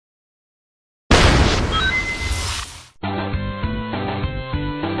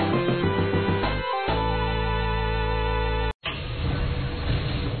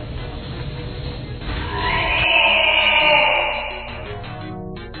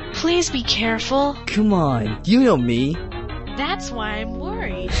Please be careful. Come on, you know me. That's why I'm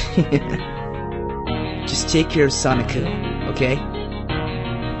worried. Just take care of Sonnikku, okay?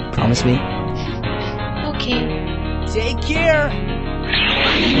 Promise me? Okay. Take care!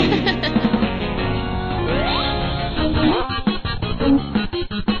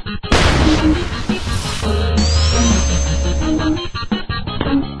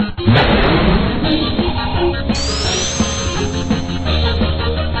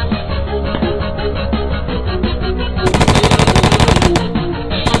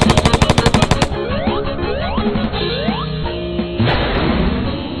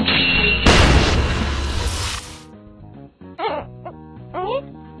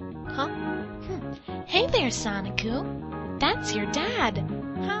 Hey there, Sonnikku. That's your dad.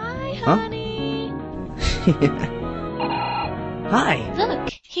 Hi, honey. Hi. Look,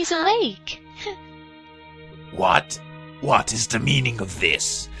 he's awake. What? What is the meaning of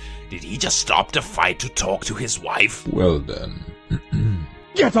this? Did he just stop the fight to talk to his wife? Well then.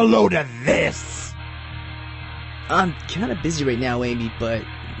 Get a load of this! I'm kinda busy right now, Amy, but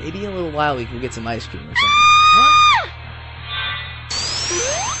maybe in a little while we can get some ice cream or something.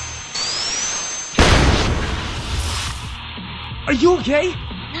 Are you okay?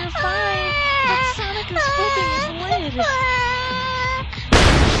 We're fine, but Sonic is flipping his lid.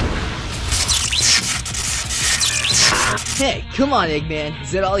 Hey, come on, Eggman.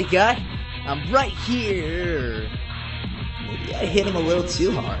 Is that all you got? I'm right here. Maybe I hit him a little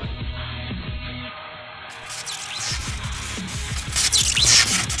too hard.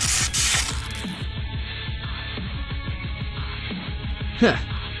 Huh,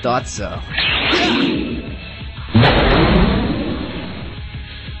 thought so.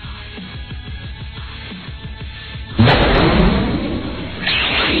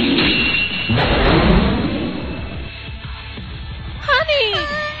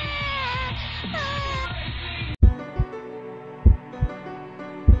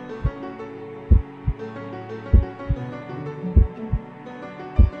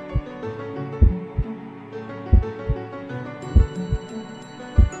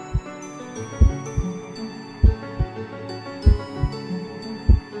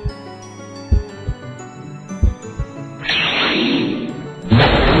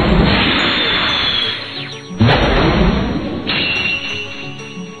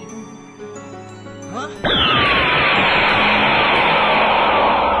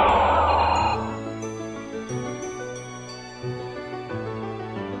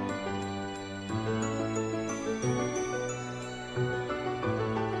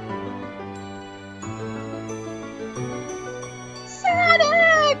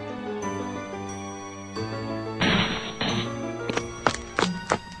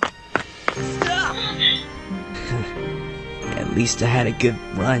 At least I had a good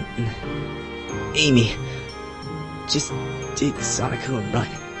run. Amy, just take Sonnikku and run.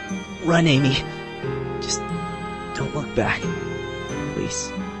 Run, Amy. Just don't look back.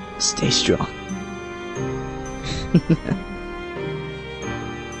 Please, stay strong.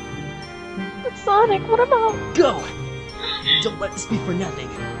 But Sonic, what about... Go! Don't let this be for nothing.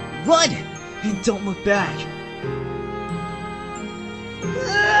 Run! And don't look back.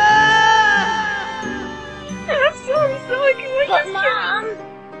 I'm so sorry, But Mom...